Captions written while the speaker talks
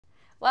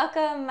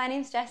Welcome, my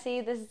name's Jessie.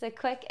 This is a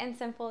quick and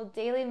simple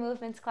daily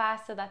movements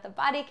class so that the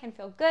body can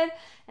feel good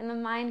and the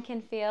mind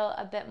can feel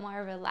a bit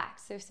more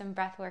relaxed through some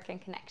breath work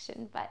and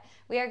connection. But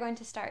we are going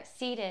to start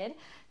seated,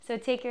 so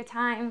take your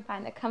time,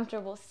 find a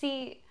comfortable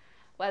seat,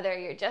 whether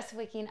you're just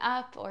waking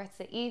up or it's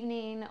the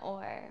evening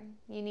or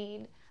you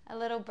need a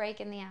little break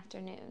in the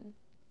afternoon.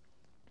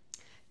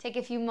 Take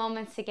a few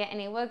moments to get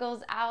any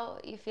wiggles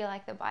out you feel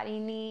like the body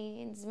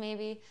needs.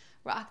 Maybe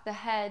rock the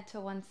head to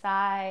one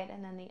side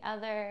and then the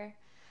other.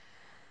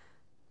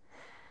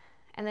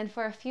 And then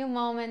for a few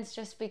moments,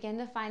 just begin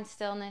to find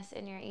stillness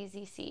in your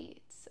easy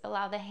seats.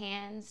 Allow the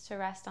hands to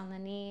rest on the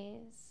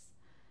knees.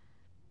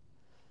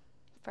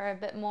 For a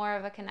bit more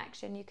of a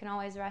connection, you can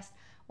always rest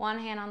one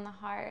hand on the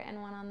heart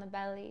and one on the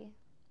belly.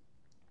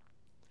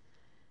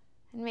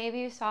 And maybe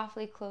you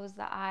softly close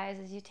the eyes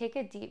as you take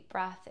a deep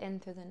breath in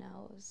through the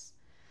nose.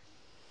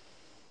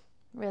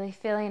 Really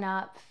filling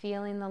up,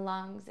 feeling the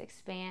lungs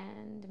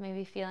expand,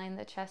 maybe feeling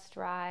the chest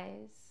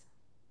rise.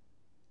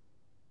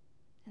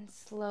 And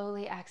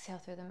slowly exhale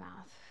through the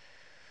mouth.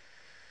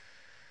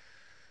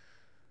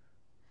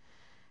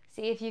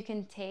 See if you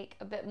can take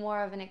a bit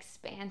more of an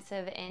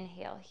expansive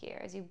inhale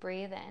here as you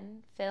breathe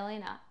in,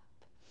 filling up.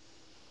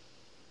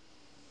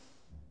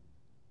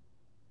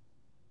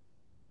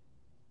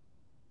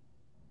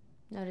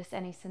 Notice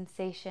any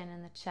sensation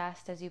in the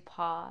chest as you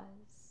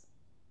pause.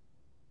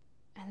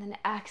 And then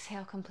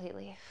exhale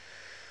completely.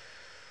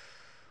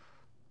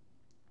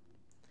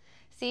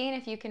 Seeing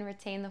if you can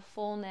retain the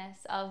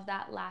fullness of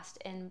that last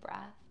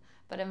in-breath,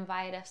 but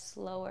invite a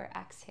slower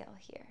exhale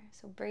here.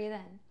 So breathe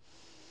in.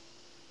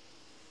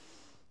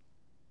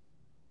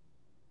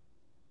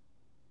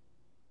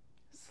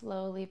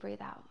 Slowly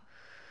breathe out.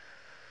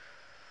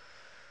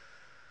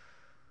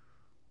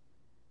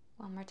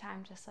 One more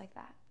time, just like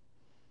that.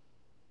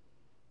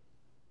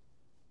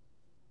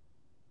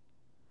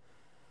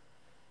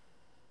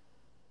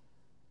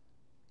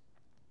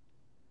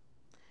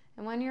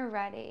 And when you're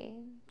ready,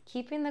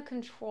 keeping the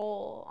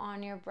control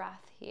on your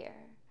breath here.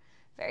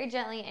 Very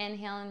gently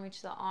inhale and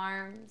reach the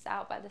arms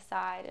out by the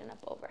side and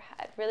up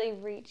overhead. Really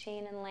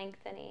reaching and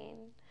lengthening.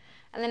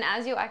 And then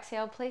as you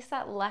exhale, place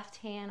that left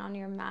hand on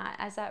your mat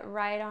as that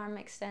right arm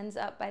extends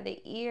up by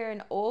the ear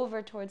and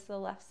over towards the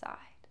left side.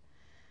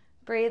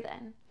 Breathe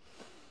in.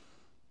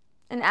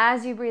 And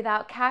as you breathe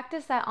out,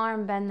 cactus that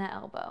arm, bend the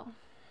elbow.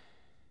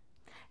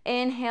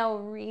 Inhale,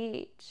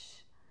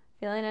 reach.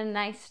 Feeling a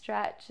nice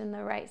stretch in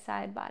the right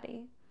side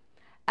body.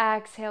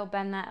 Exhale,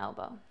 bend that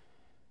elbow.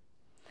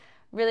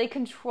 Really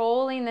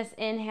controlling this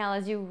inhale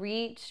as you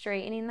reach,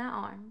 straightening that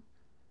arm.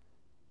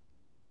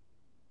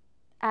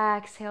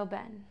 Exhale,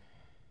 bend.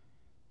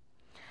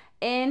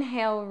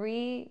 Inhale,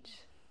 reach.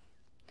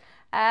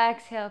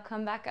 Exhale,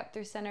 come back up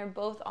through center.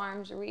 Both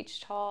arms reach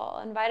tall.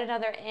 Invite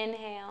another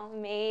inhale.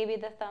 Maybe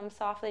the thumbs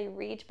softly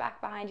reach back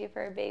behind you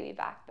for a baby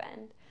back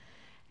bend.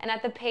 And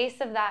at the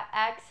pace of that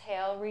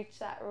exhale, reach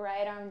that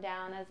right arm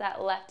down as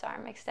that left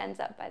arm extends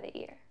up by the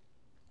ear.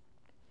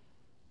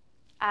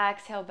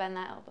 Exhale, bend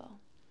that elbow.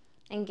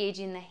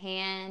 Engaging the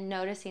hand,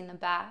 noticing the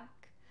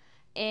back.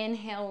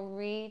 Inhale,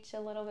 reach a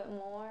little bit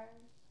more.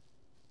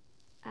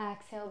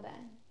 Exhale,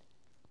 bend.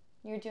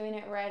 You're doing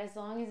it right as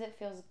long as it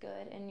feels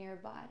good in your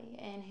body.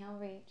 Inhale,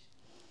 reach.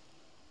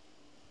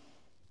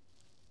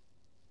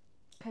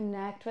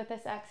 Connect with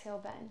this exhale,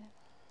 bend.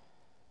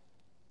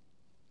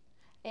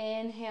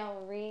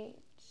 Inhale, reach.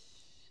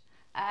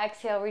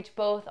 Exhale, reach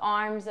both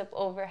arms up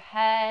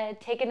overhead.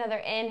 Take another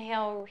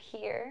inhale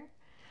here.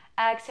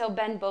 Exhale,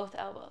 bend both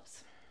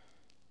elbows.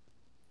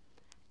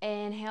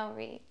 Inhale,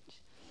 reach.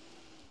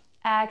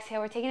 Exhale,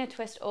 we're taking a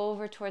twist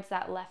over towards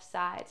that left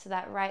side. So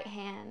that right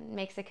hand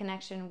makes a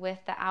connection with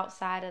the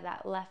outside of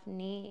that left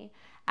knee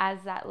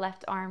as that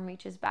left arm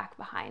reaches back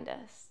behind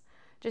us.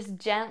 Just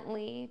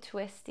gently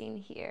twisting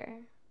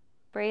here.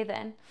 Breathe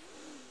in.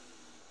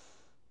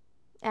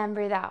 And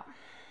breathe out.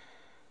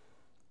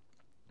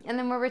 And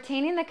then we're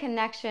retaining the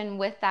connection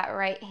with that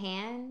right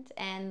hand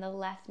and the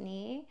left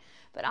knee.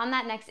 But on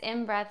that next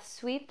in-breath,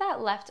 sweep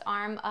that left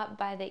arm up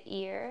by the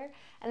ear.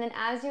 And then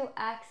as you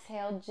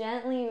exhale,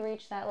 gently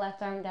reach that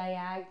left arm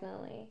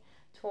diagonally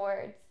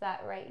towards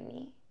that right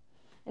knee.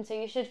 And so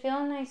you should feel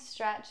a nice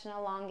stretch and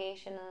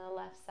elongation on the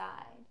left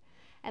side.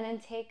 And then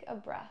take a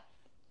breath.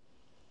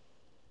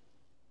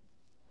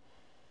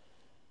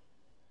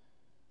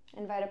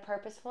 Invite a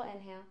purposeful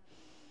inhale.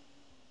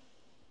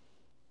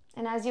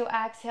 And as you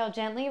exhale,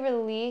 gently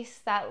release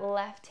that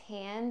left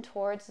hand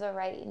towards the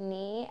right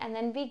knee and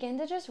then begin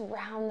to just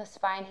round the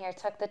spine here.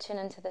 Tuck the chin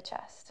into the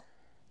chest.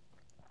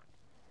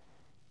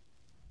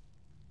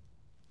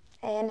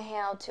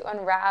 Inhale to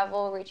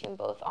unravel, reaching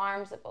both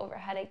arms up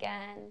overhead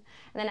again. And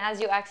then as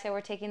you exhale,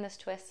 we're taking this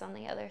twist on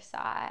the other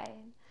side.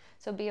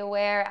 So be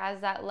aware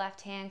as that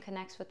left hand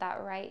connects with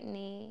that right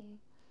knee.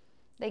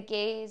 The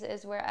gaze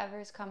is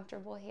wherever is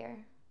comfortable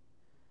here.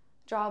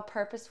 Draw a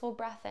purposeful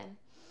breath in.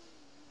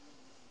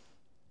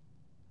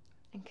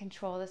 And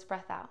control this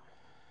breath out.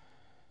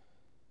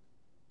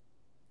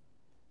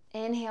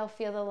 Inhale,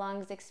 feel the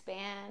lungs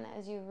expand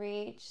as you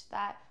reach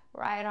that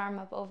right arm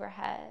up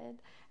overhead.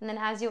 And then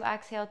as you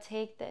exhale,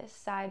 take this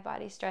side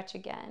body stretch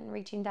again,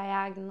 reaching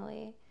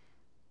diagonally.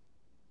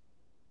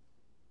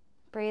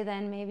 Breathe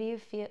in, maybe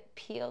you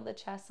peel the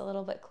chest a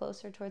little bit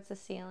closer towards the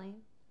ceiling.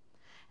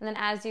 And then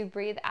as you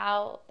breathe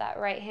out, that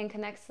right hand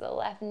connects to the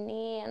left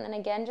knee. And then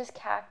again, just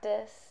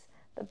cactus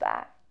the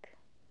back,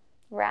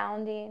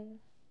 rounding.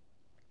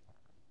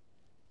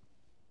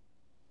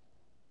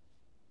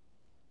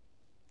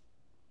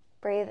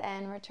 Breathe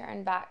in,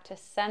 return back to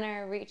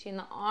center, reaching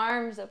the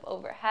arms up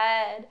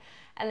overhead.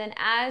 And then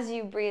as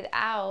you breathe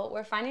out,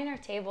 we're finding our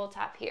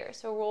tabletop here.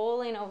 So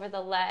rolling over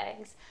the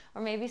legs,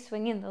 or maybe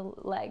swinging the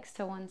legs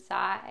to one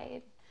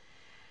side.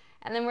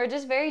 And then we're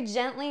just very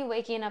gently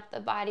waking up the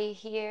body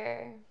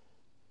here.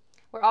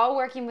 We're all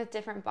working with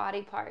different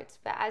body parts,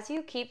 but as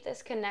you keep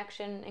this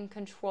connection and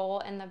control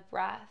in the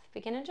breath,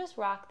 begin to just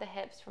rock the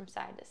hips from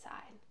side to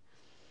side.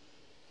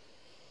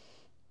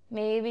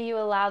 Maybe you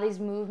allow these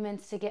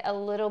movements to get a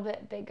little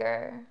bit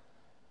bigger,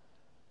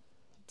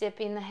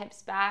 dipping the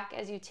hips back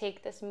as you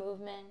take this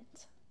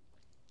movement.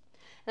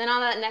 Then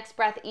on that next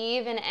breath,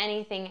 even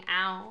anything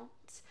out.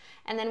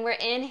 And then we're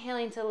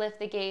inhaling to lift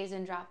the gaze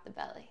and drop the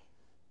belly.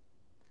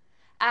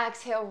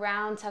 Exhale,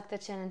 round, tuck the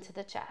chin into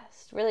the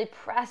chest, really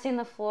pressing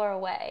the floor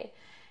away.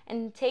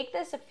 And take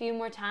this a few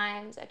more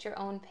times at your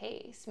own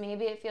pace.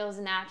 Maybe it feels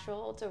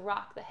natural to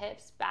rock the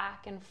hips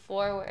back and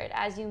forward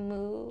as you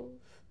move.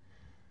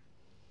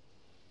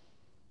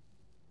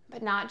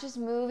 But not just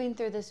moving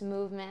through this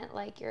movement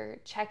like you're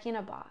checking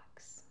a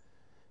box.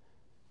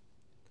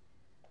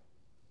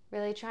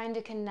 Really trying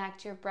to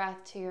connect your breath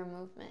to your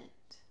movement.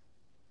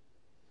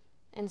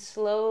 And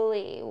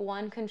slowly,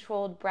 one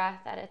controlled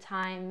breath at a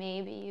time,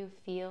 maybe you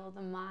feel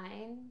the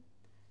mind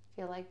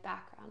feel like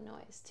background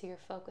noise to your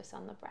focus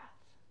on the breath.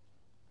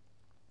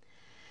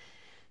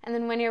 And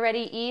then when you're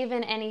ready,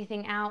 even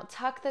anything out,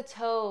 tuck the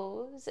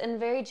toes, and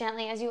very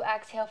gently as you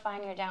exhale,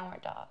 find your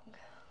downward dog.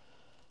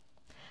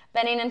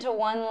 Bending into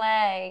one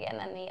leg and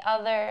then the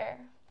other.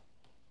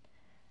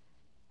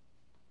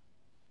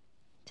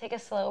 Take a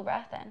slow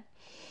breath in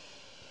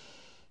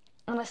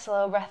and a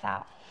slow breath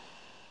out.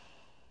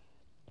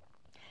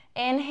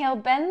 Inhale,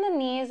 bend the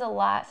knees a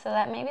lot so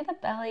that maybe the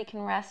belly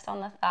can rest on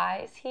the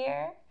thighs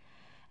here.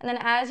 And then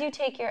as you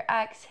take your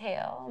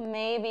exhale,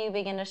 maybe you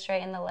begin to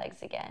straighten the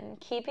legs again,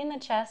 keeping the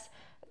chest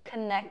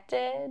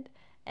connected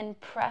and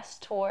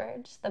pressed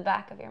towards the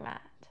back of your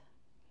mat.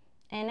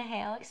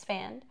 Inhale,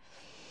 expand.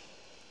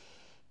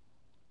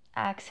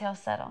 Exhale,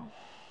 settle.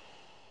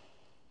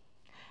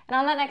 And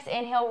on that next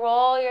inhale,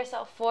 roll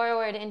yourself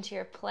forward into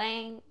your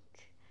plank.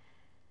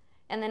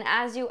 And then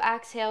as you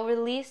exhale,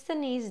 release the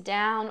knees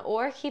down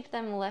or keep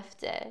them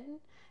lifted.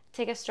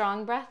 Take a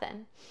strong breath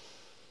in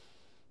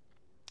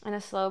and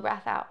a slow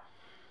breath out.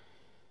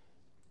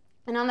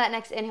 And on that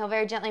next inhale,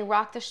 very gently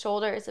rock the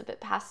shoulders a bit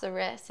past the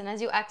wrists. And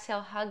as you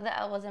exhale, hug the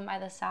elbows in by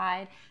the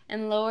side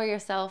and lower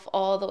yourself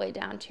all the way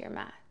down to your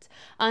mat.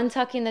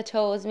 Untucking the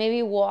toes,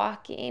 maybe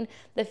walking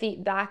the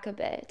feet back a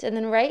bit. And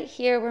then right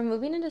here, we're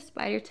moving into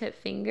spider tip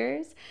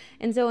fingers.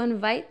 And so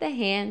invite the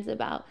hands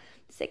about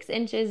 6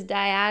 inches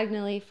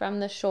diagonally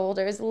from the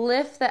shoulders.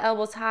 Lift the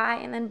elbows high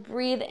and then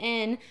breathe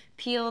in,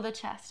 peel the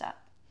chest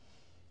up.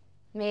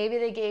 Maybe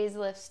the gaze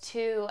lifts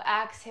too.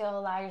 Exhale,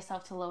 allow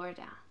yourself to lower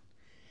down.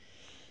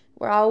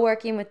 We're all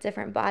working with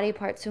different body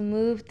parts, so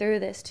move through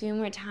this 2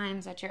 more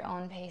times at your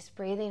own pace,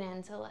 breathing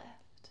in to lift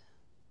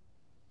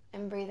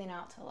and breathing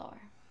out to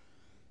lower.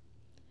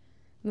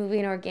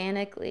 Moving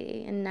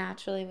organically and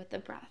naturally with the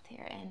breath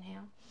here.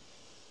 Inhale.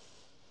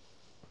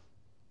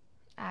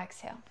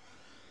 Exhale.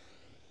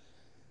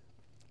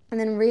 And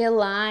then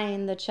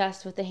realign the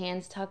chest with the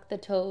hands, tuck the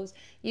toes.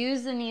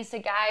 Use the knees to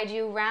guide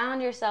you.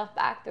 Round yourself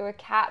back through a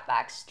cat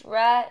back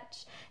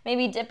stretch.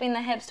 Maybe dipping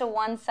the hips to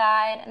one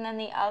side and then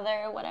the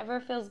other,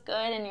 whatever feels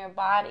good in your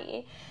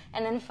body.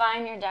 And then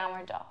find your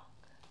downward dog.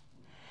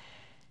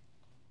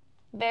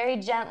 Very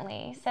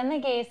gently, send the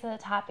gaze to the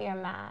top of your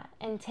mat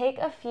and take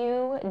a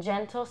few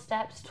gentle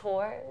steps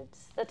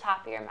towards the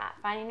top of your mat,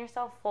 finding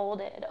yourself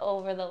folded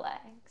over the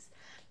legs.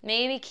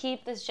 Maybe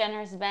keep this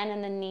generous bend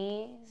in the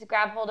knees,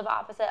 grab hold of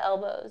opposite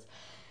elbows,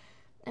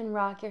 and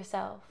rock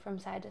yourself from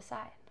side to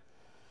side.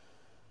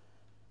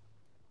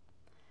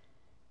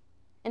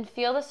 And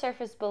feel the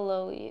surface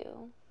below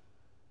you.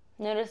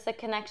 Notice the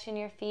connection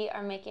your feet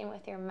are making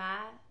with your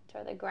mat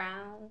or the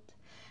ground.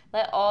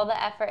 Let all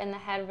the effort in the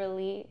head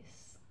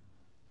release,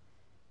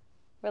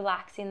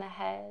 relaxing the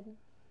head,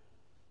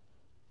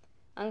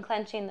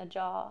 unclenching the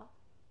jaw.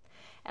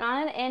 And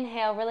on an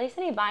inhale, release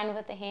any bind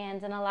with the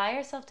hands and allow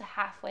yourself to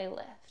halfway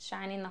lift,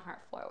 shining the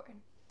heart forward.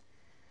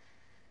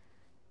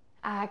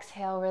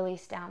 Exhale,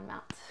 release down,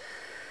 mount.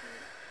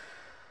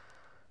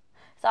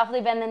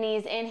 Softly bend the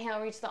knees.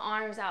 Inhale, reach the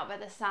arms out by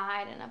the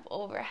side and up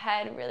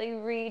overhead, really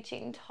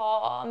reaching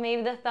tall.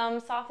 Maybe the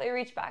thumbs softly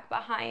reach back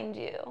behind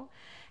you.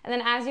 And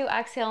then as you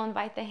exhale,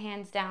 invite the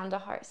hands down to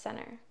heart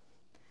center.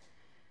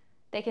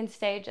 They can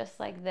stay just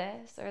like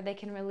this, or they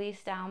can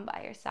release down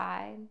by your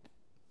side.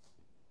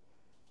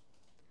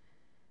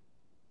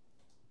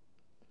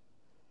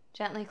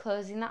 Gently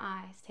closing the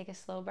eyes, take a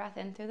slow breath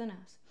in through the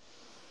nose.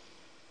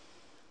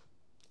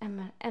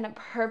 And a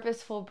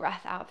purposeful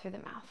breath out through the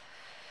mouth.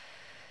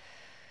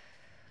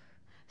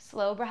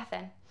 Slow breath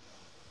in.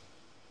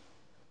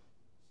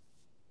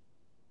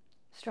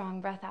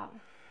 Strong breath out.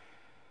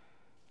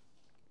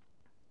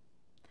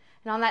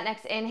 And on that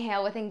next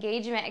inhale, with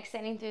engagement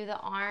extending through the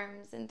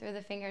arms and through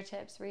the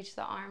fingertips, reach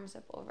the arms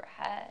up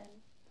overhead.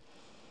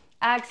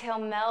 Exhale,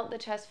 melt the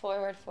chest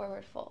forward,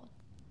 forward fold.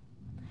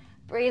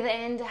 Breathe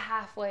in to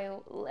halfway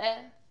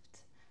lift.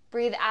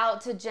 Breathe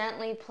out to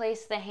gently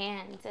place the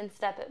hands and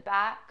step it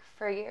back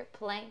for your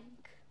plank.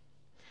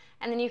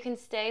 And then you can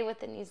stay with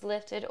the knees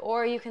lifted,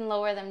 or you can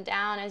lower them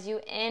down as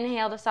you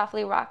inhale to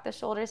softly rock the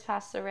shoulders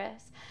past the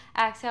wrists.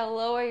 Exhale,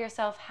 lower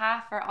yourself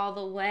half or all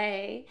the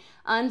way.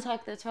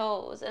 Untuck the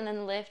toes and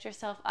then lift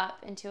yourself up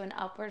into an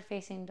upward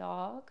facing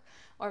dog,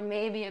 or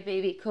maybe a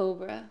baby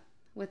cobra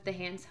with the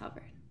hands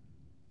hovered.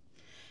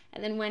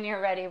 And then when you're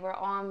ready, we're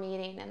all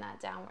meeting in that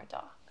downward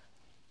dog.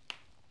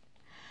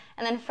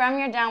 And then from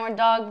your downward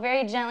dog,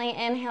 very gently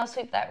inhale,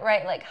 sweep that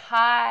right leg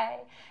high.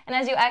 And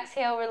as you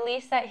exhale,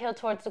 release that heel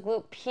towards the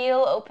glute,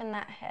 peel open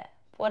that hip.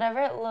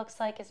 Whatever it looks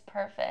like is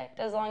perfect,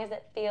 as long as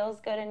it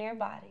feels good in your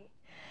body.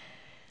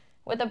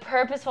 With a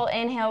purposeful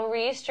inhale,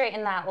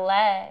 re-straighten that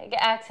leg.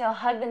 Exhale,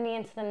 hug the knee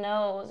into the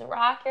nose,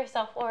 rock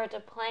yourself forward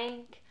to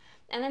plank,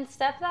 and then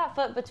step that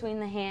foot between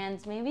the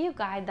hands. Maybe you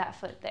guide that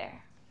foot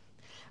there.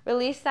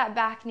 Release that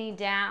back knee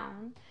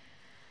down.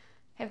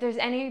 If there's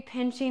any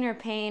pinching or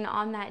pain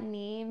on that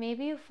knee,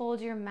 maybe you fold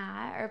your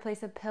mat or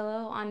place a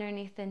pillow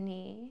underneath the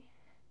knee.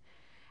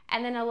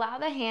 And then allow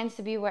the hands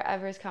to be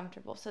wherever is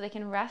comfortable. So they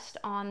can rest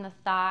on the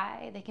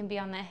thigh, they can be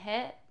on the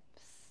hips,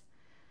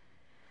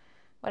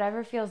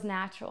 whatever feels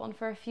natural. And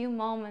for a few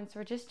moments,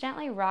 we're just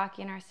gently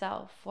rocking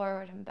ourselves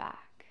forward and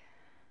back.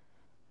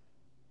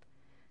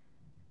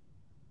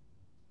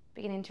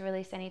 Beginning to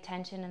release any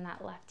tension in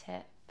that left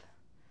hip.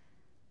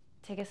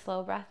 Take a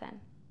slow breath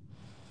in.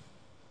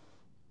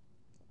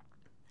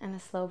 And a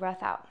slow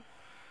breath out.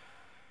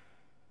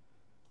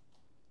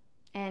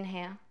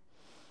 Inhale.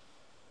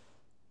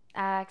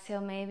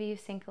 Exhale, maybe you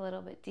sink a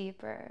little bit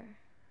deeper.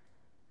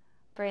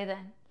 Breathe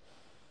in.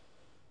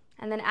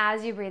 And then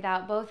as you breathe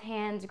out, both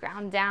hands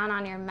ground down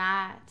on your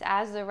mat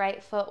as the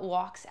right foot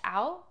walks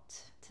out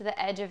to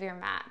the edge of your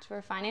mat.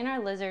 We're finding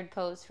our lizard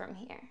pose from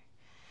here.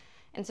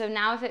 And so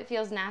now if it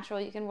feels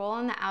natural, you can roll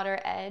on the outer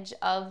edge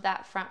of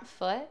that front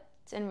foot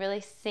and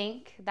really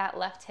sink that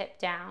left hip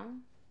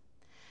down.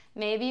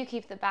 Maybe you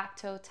keep the back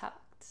toe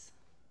tucked.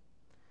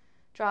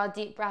 Draw a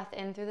deep breath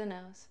in through the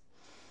nose.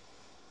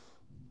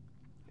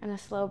 And a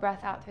slow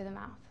breath out through the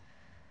mouth.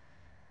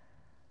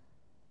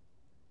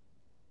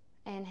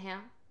 Inhale.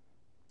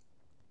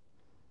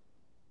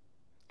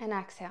 And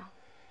exhale.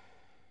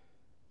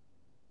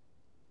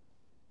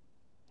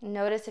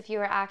 Notice if you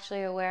were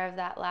actually aware of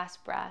that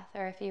last breath,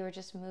 or if you were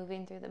just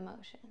moving through the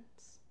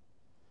motions.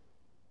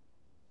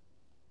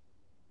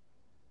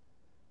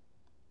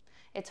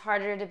 It's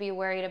harder to be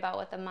worried about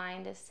what the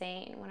mind is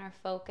saying when our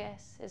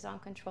focus is on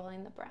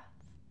controlling the breath.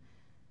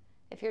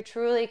 If you're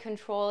truly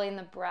controlling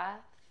the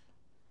breath,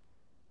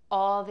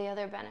 all the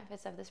other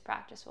benefits of this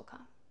practice will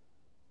come.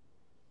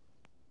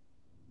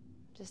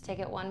 Just take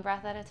it one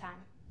breath at a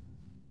time.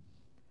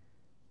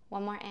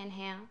 One more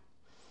inhale.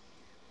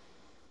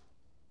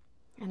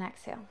 And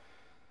exhale.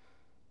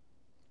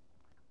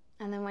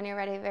 And then when you're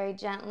ready, very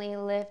gently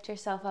lift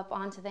yourself up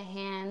onto the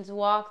hands.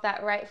 Walk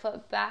that right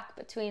foot back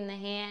between the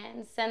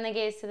hands. Send the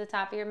gaze to the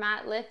top of your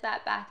mat. Lift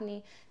that back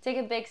knee. Take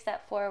a big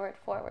step forward,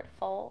 forward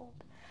fold.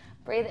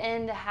 Breathe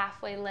in to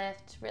halfway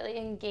lift, really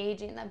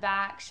engaging the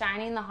back,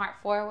 shining the heart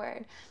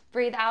forward.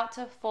 Breathe out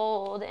to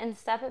fold and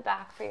step it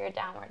back for your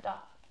downward dog.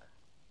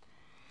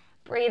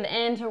 Breathe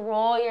in to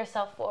roll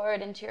yourself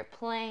forward into your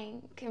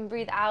plank, and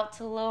breathe out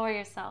to lower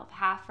yourself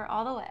half or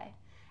all the way,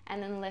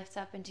 and then lift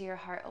up into your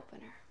heart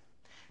opener.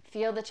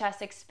 Feel the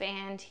chest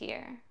expand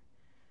here.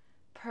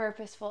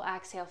 Purposeful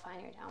exhale,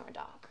 find your downward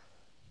dog.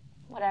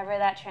 Whatever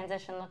that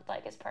transition looked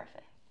like is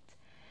perfect.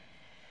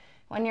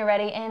 When you're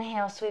ready,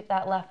 inhale, sweep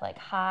that left leg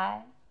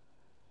high.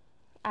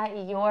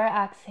 At your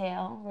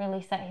exhale,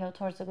 release that heel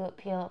towards the glute,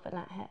 peel open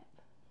that hip.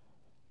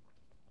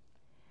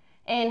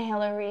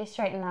 Inhale to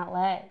re-straighten that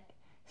leg,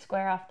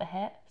 square off the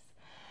hips.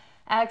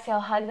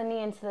 Exhale, hug the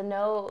knee into the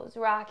nose,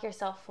 rock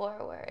yourself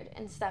forward,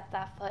 and step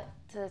that foot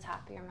to the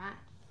top of your mat.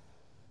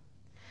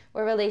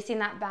 We're releasing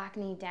that back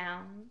knee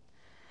down.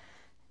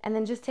 And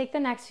then just take the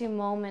next few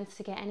moments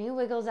to get any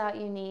wiggles out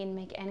you need,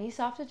 make any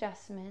soft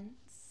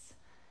adjustments,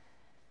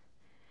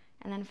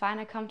 and then find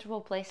a comfortable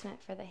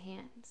placement for the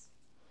hands.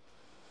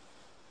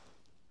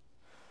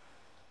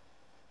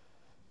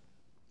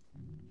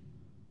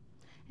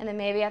 And then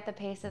maybe at the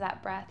pace of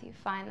that breath, you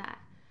find that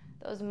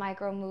those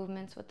micro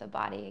movements with the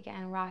body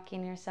again,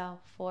 rocking yourself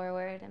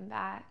forward and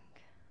back.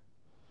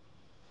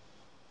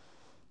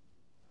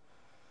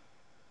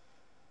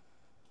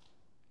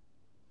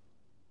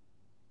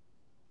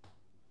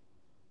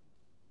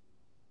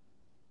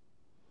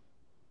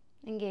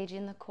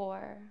 Engaging the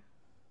core.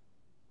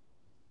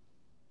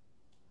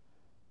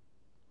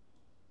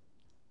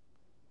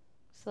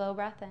 Slow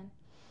breath in.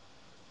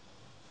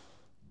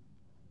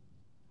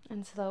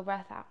 And slow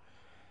breath out.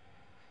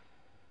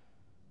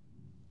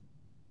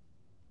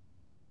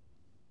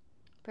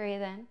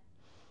 Breathe in.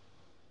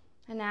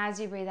 And as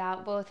you breathe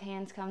out, both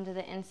hands come to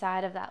the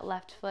inside of that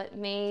left foot.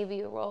 Maybe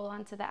you roll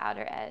onto the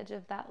outer edge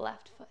of that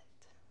left foot.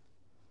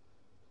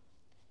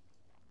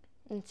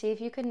 And see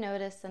if you can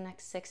notice the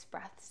next 6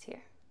 breaths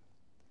here.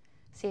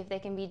 See if they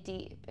can be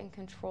deep and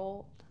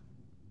controlled.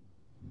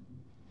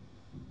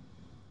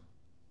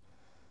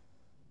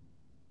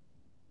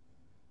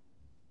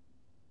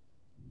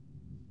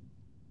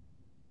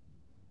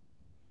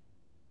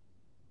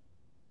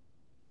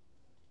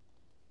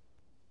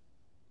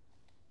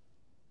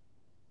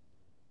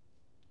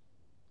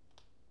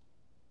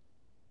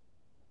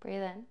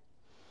 Breathe in.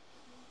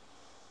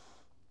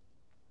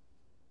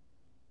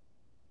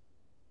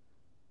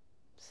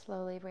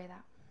 Slowly breathe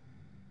out.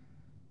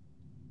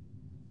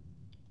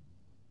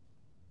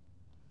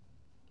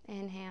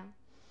 Inhale.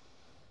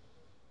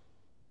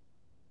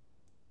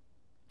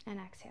 And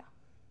exhale.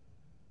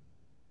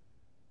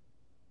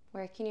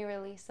 Where can you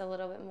release a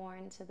little bit more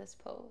into this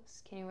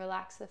pose? Can you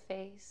relax the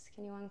face?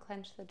 Can you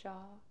unclench the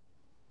jaw?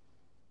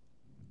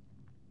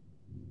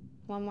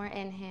 One more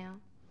inhale.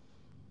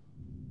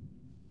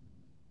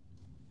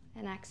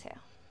 And exhale.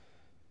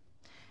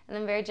 And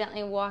then very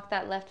gently walk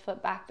that left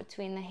foot back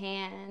between the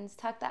hands.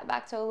 Tuck that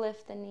back toe,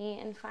 lift the knee,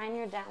 and find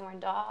your downward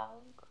dog.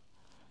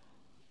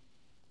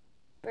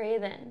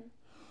 Breathe in.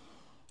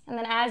 And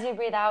then as you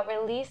breathe out,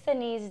 release the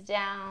knees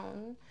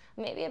down,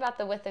 maybe about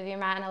the width of your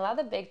mat, and allow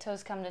the big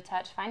toes come to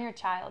touch. Find your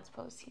child's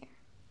pose here.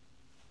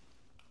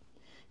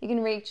 You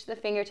can reach the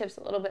fingertips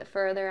a little bit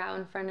further out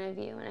in front of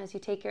you, and as you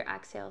take your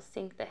exhale,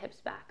 sink the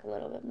hips back a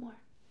little bit more.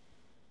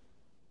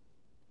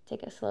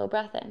 Take a slow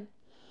breath in.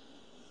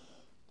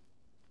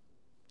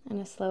 And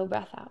a slow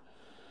breath out.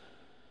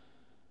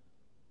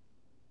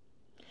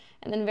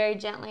 And then very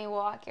gently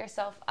walk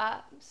yourself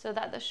up so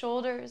that the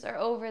shoulders are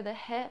over the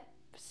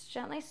hips.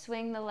 Gently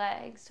swing the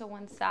legs to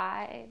one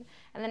side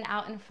and then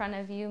out in front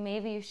of you.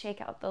 Maybe you shake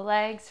out the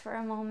legs for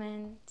a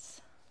moment.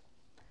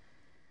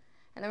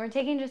 And then we're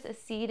taking just a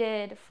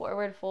seated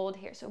forward fold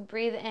here. So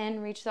breathe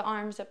in, reach the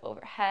arms up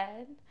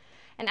overhead.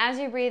 And as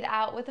you breathe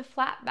out, with a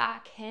flat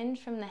back,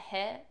 hinge from the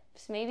hips.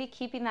 Maybe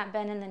keeping that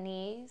bend in the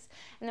knees.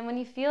 And then when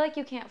you feel like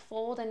you can't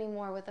fold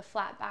anymore with a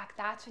flat back,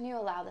 that's when you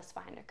allow the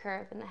spine to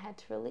curve and the head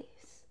to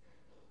release.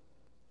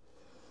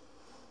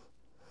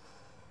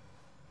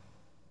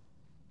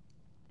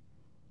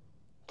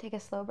 Take a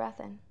slow breath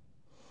in.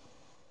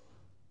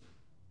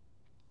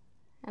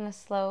 And a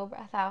slow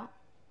breath out.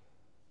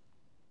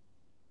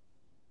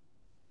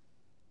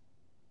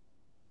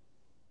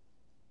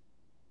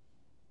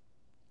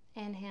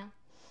 Inhale.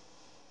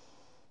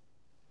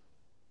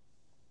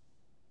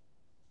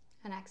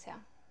 And exhale.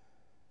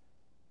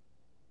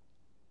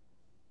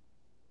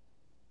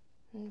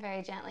 And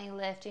very gently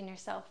lifting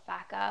yourself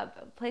back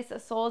up. Place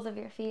the soles of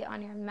your feet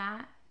on your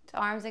mat.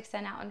 Arms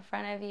extend out in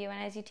front of you.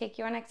 And as you take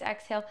your next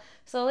exhale,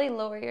 slowly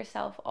lower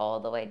yourself all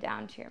the way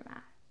down to your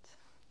mat.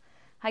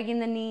 Hugging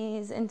the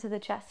knees into the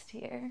chest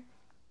here.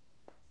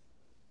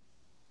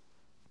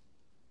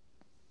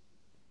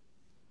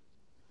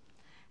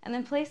 And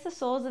then place the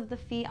soles of the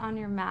feet on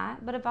your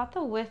mat, but about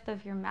the width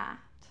of your mat.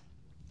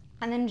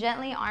 And then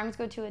gently, arms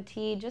go to a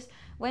T. Just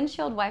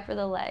windshield wiper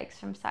the legs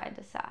from side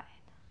to side.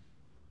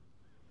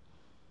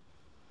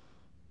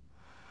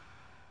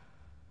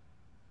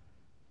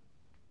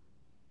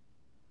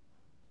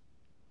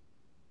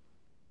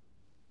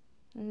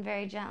 And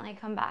very gently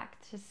come back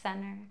to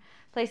center.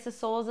 Place the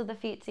soles of the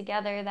feet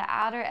together, the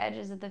outer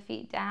edges of the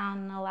feet down,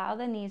 and allow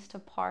the knees to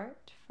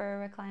part for a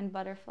reclined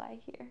butterfly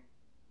here.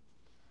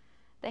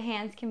 The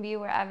hands can be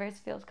wherever it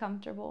feels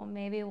comfortable,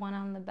 maybe one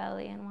on the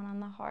belly and one on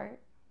the heart.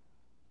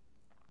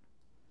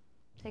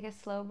 Take a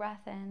slow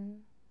breath in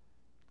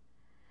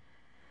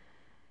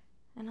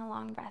and a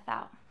long breath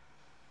out.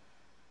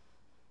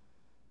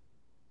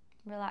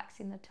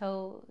 Relaxing the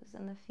toes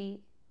and the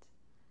feet.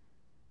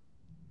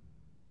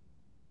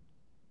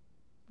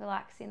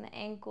 Relaxing the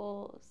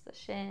ankles, the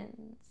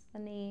shins, the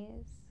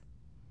knees.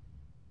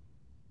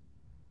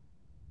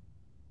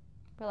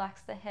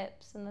 Relax the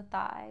hips and the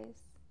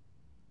thighs.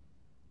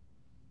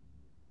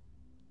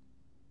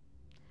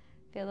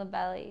 Feel the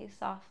belly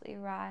softly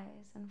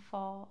rise and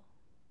fall.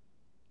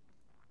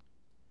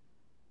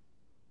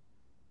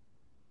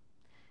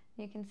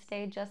 You can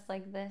stay just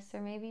like this,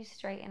 or maybe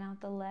straighten out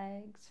the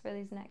legs for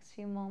these next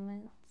few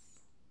moments.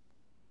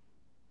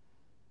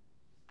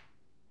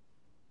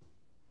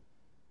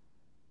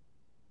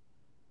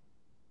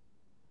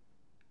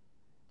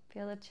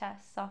 Feel the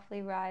chest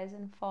softly rise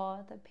and fall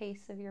at the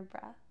pace of your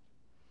breath.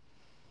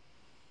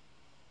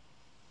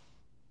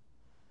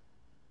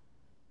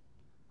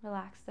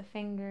 Relax the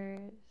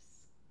fingers,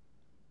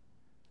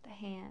 the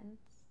hands,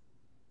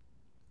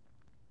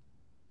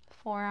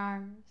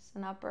 forearms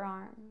and upper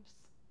arms.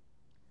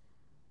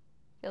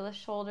 Feel the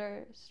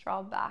shoulders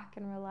draw back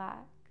and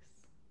relax.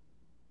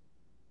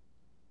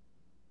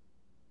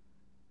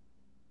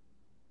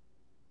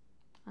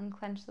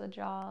 Unclench the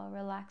jaw,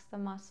 relax the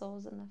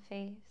muscles in the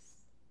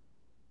face.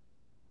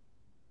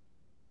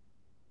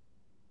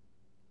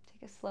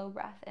 Take a slow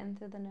breath in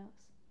through the nose.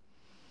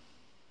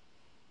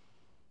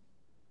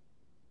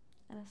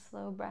 And a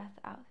slow breath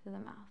out through the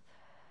mouth.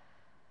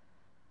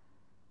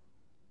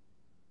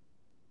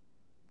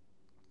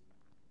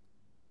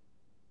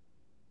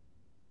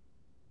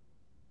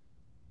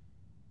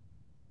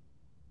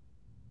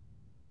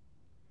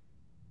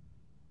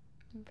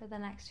 And for the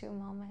next few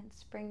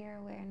moments, bring your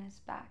awareness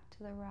back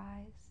to the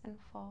rise and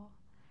fall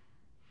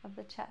of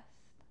the chest.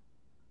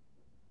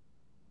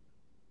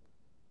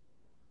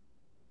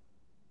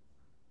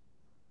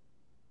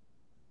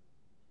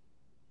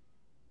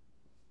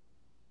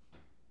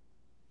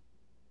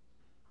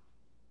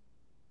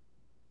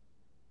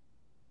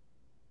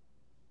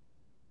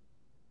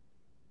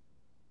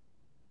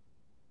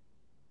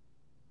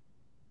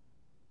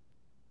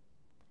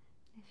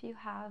 If you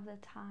have the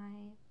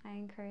time, I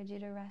encourage you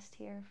to rest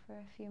here for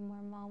a few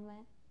more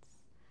moments.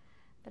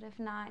 But if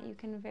not, you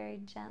can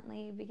very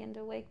gently begin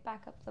to wake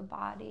back up the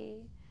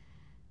body.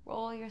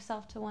 Roll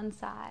yourself to one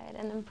side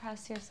and then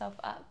press yourself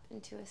up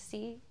into a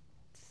seat.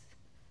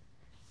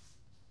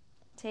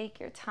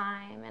 Take your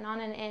time, and on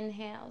an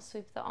inhale,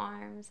 sweep the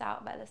arms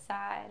out by the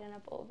side and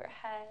up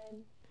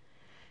overhead.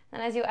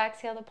 And as you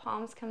exhale, the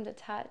palms come to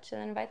touch,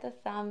 and then invite the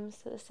thumbs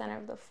to the center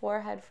of the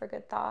forehead for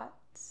good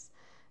thoughts.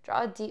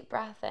 Draw a deep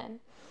breath in.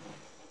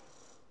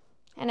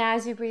 And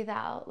as you breathe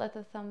out, let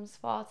the thumbs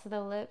fall to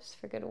the lips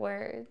for good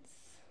words.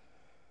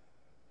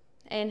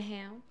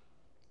 Inhale.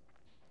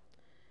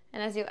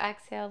 And as you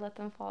exhale, let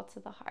them fall to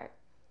the heart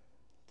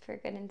for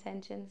good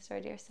intentions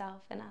toward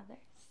yourself and others.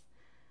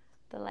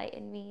 The light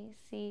in me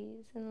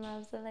sees and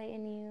loves the light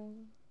in you.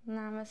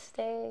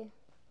 Namaste.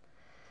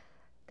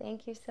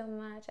 Thank you so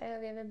much. I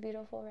hope you have a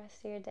beautiful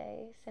rest of your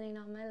day. Sending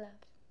all my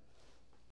love.